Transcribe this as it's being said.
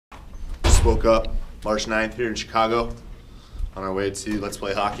Just woke up March 9th here in Chicago on our way to Let's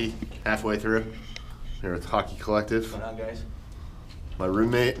Play Hockey, halfway through. Here with Hockey Collective. What's going on, guys? My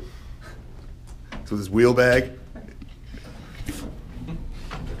roommate with his wheel bag.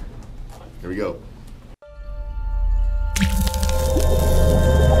 Here we go.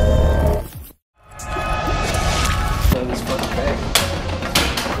 This fucking bag.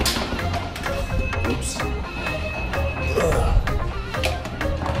 Oops.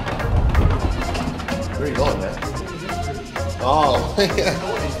 Where are you going, man? Oh, yeah.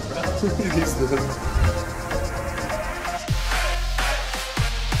 He's the...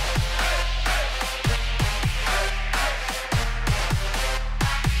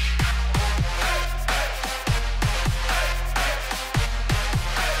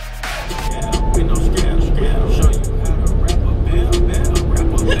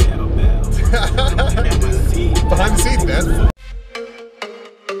 Behind the scenes, man.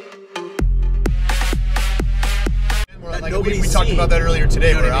 We talked about that earlier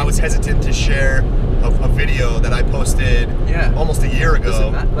today, where I was hesitant to share a video that I posted almost a year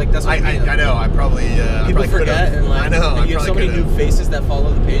ago. Like, that's what I know. I probably people forget, and like, I know. And you have so many new faces that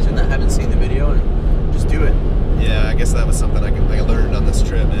follow the page and that haven't seen the video, and just do it. Yeah, I guess that was something I learned on this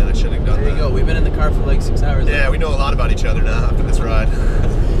trip, man. I shouldn't have done that. There you go. We've been in the car for like 6 hours. Yeah, we know a lot about each other now after this ride.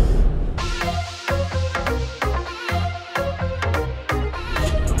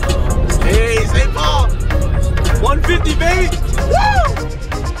 Hey, St. Paul! 150, baby! Woo!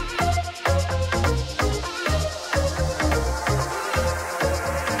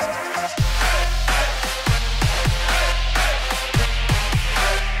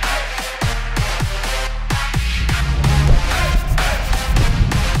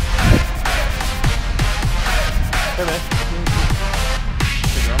 Hey, man.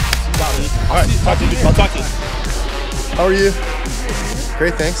 All right, talk to you. I'll talk to you. How are you?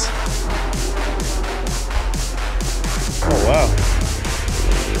 Great, thanks. Oh, wow.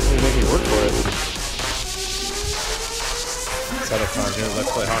 You're making me work for it. Setup time here.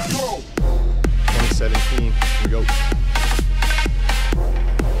 Let's Play Hockey 2017. Here we go.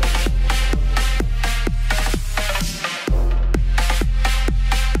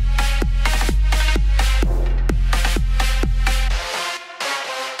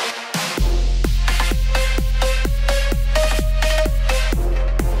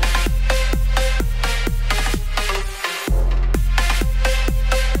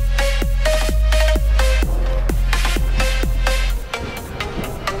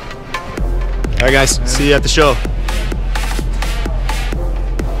 All right, guys. See you at the show.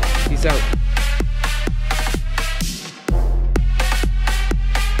 Peace out.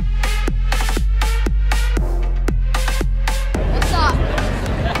 What's up?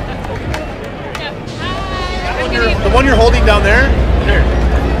 The one you're holding down there? Here.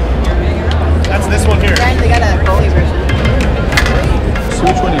 That's this one here. They got a goalie version. So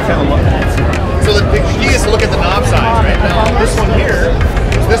which one you kind of look at? So the key is to look at the knob size, right? Now, this one here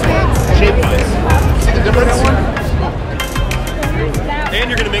is this one, shape-wise. See the difference? And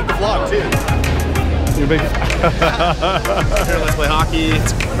you're going to make the vlog, too. You're big. Here, Let's Play Hockey.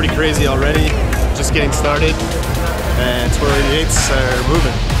 It's pretty crazy already. Just getting started. And Twirl 88s are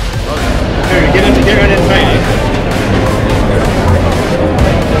moving. Here, get right in tight.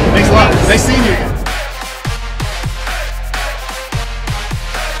 Thanks a lot. Nice seeing you.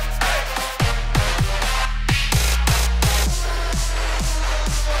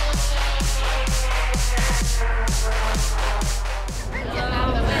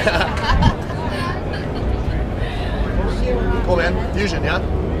 Cool, man. Fusion, yeah?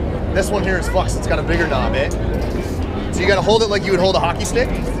 This one here is flux. It's got a bigger knob, eh? So you gotta hold it like you would hold a hockey stick,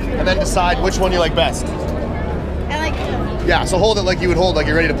 and then decide which one you like best. I like it. Yeah, so hold it like you would hold like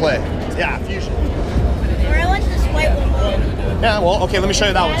you're ready to play. Yeah, fusion. Or I like this white one more. Yeah, well, okay, let me show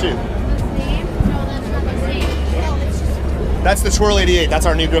you that one too. No, that's not the same. No, it's just... That's the Twirl 88. That's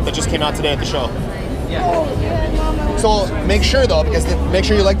our new grip that just came out today at the show. Oh, yeah, no. So make sure though, because make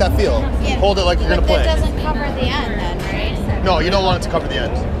sure you like that feel. Yeah. Hold it like you're gonna But play. that doesn't cover the end then, right? No, you don't want it to cover the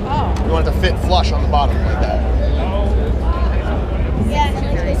end. Oh. You want it to fit flush on the bottom like that. Yeah, I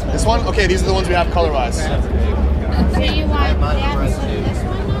like this one. This one? Okay, these are the ones we have color-wise. So you want that instead of this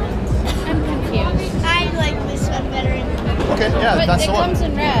one now? I'm confused. I like this one better. Okay, yeah, But that's it the one. comes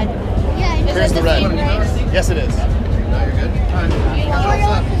in red. Yeah, is Here's it the the red. same price? Yes, it is. What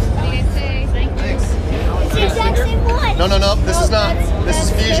do you say? Thanks. It's the exact same one. No, this is not. This is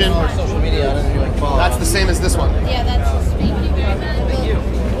Fusion. Social media, That's the same as this one. Yeah, that's the speed. A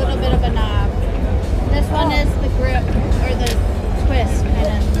little bit of a knob. This one is the grip, or the twist, kind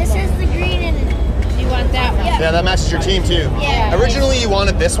of. This is the green and You want that one? Yeah, that matches your team too. Yeah. Originally, you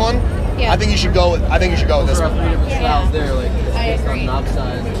wanted this one. Yeah. I think you should go with. This one. There, like, I agree. knob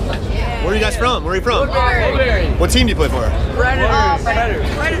size. Where are you guys from? Where are you from? Blueberry. What team do you play for? Predators.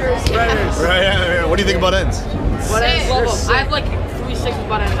 Right. Yeah. What do you think about ends? What else? I have like 3 sticks of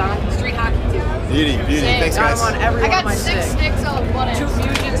Buttendz on. Street hockey too. Beauty. Thanks, Got guys. them on every I one of got my 6 sticks. sticks of Buttendz. 2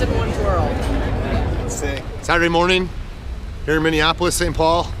 fusions and 1 twirl. Sick. Saturday morning here in Minneapolis, St.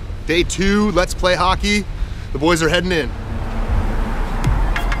 Paul. Day 2. Let's play hockey. The boys are heading in.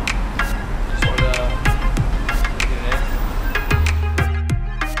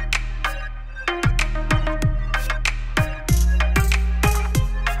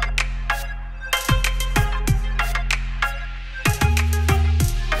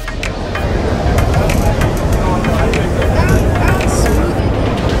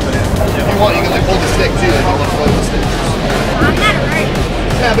 You can like hold the stick too if you want to hold the stick. I'm not right.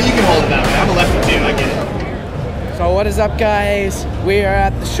 Yeah, but you can hold it that way. I'm a lefty too, I get it. So what is up, guys? We are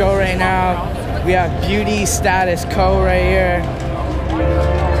at the show right now. We have Beauty Status Co. right here.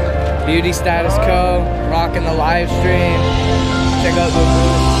 Beauty Status Co. rocking the live stream. Check out the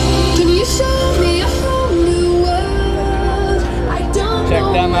booth. Can you show me a whole new world? I don't Check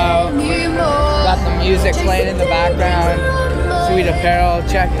know them out. anymore. Got the music playing in the background. Sweet apparel.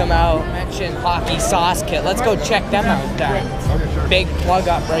 Check them out. Mention Hockey Sauce Kit. Let's go check them out then. Big plug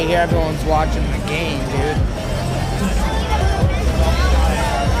up right here. Everyone's watching the game, dude.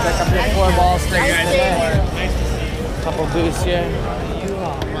 Check up your 4-ball stickers today. Couple booths here.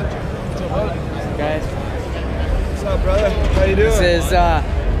 Guys, What's up, brother? How you doing? this is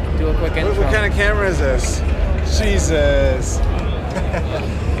do a quick intro. What kind of camera is this? Jesus.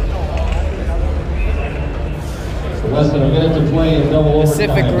 Listen, we're going to have to play a double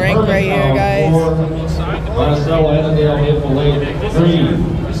Pacific overtime. rink right here, guys. Marcelo Annandale hit the late 3.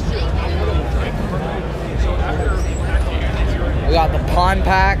 We got the Pond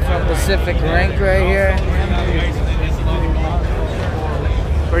Pack from Pacific Rink right here.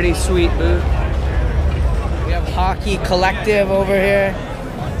 Pretty sweet booth. We have Hockey Collective over here.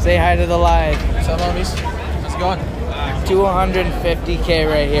 Say hi to the live. What's up, homies? How's it going? 250K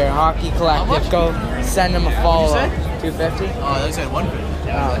right here. Hockey Collective. Go send them a follow. 250? Oh, they said 150.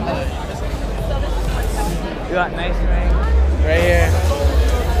 We got nice ring right here.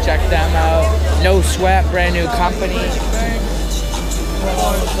 Check them out. No Sweat, brand new company.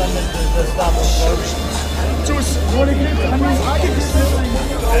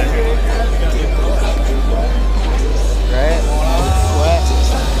 Right? Sweat.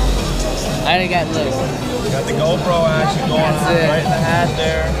 I didn't get loose. Got the GoPro action going on That's it. right in the hat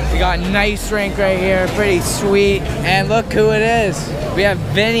there. We got nice rink right here, pretty sweet. And look who it is. We have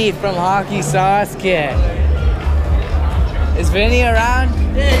Vinny from Hockey Sauce Kit. Is Vinny around?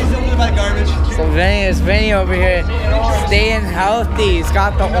 Yeah, he's over there by garbage. So Vinny over here, staying healthy. He's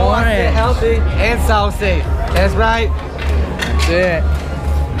got the orange. Healthy and saucy. That's right. That's it.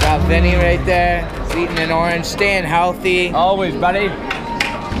 Got Vinny right there. He's eating an orange, staying healthy. Always, buddy.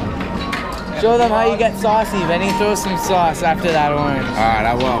 Show them how you get saucy, Vinny. Throw some sauce after that orange. Alright,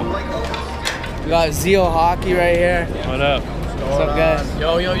 I will. We got Zeal Hockey right here. What up? What's up, guys?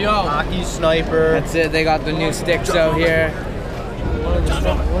 Yo. Hockey sniper. That's it. They got the new sticks out here. What are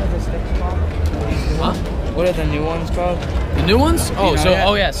the sticks called? Huh? What are the new ones called? The new ones? Oh, know so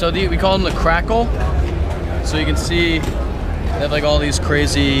yet? yeah. So we call them the Crackle. So you can see they have like all these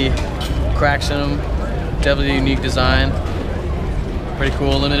crazy cracks in them. Definitely a unique design. Pretty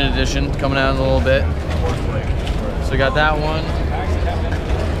cool, limited edition, coming out in a little bit. So we got that one.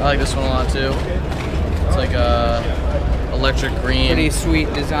 I like this one a lot too. It's like a electric green. Pretty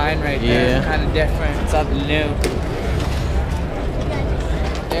sweet design right there. Yeah. Kind of different. Something new.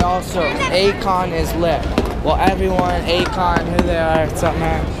 They also, Akon is lit. Well, everyone, Akon, who they are, something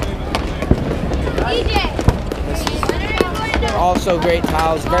else. They're also great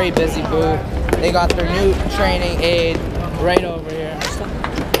towels, very busy booth. They got their new training aid right over here.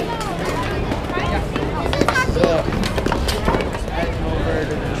 So, heading over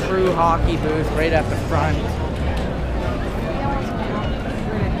to the True Hockey booth right at the front.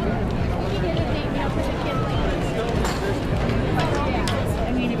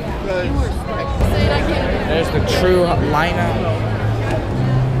 There's the True lineup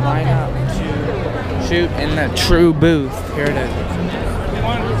to shoot in the True booth. Here it is.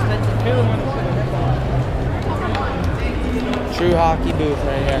 True Hockey booth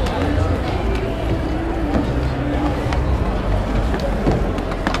right here.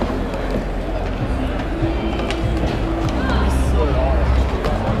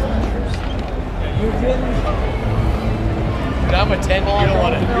 That attendee. You don't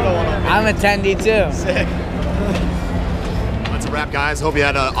want to. I'm attendee too. Sick. That's a wrap, guys. Hope you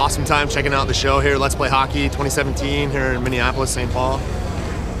had an awesome time checking out the show here. Let's Play Hockey 2017 here in Minneapolis, St. Paul.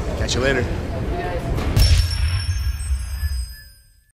 Catch you later.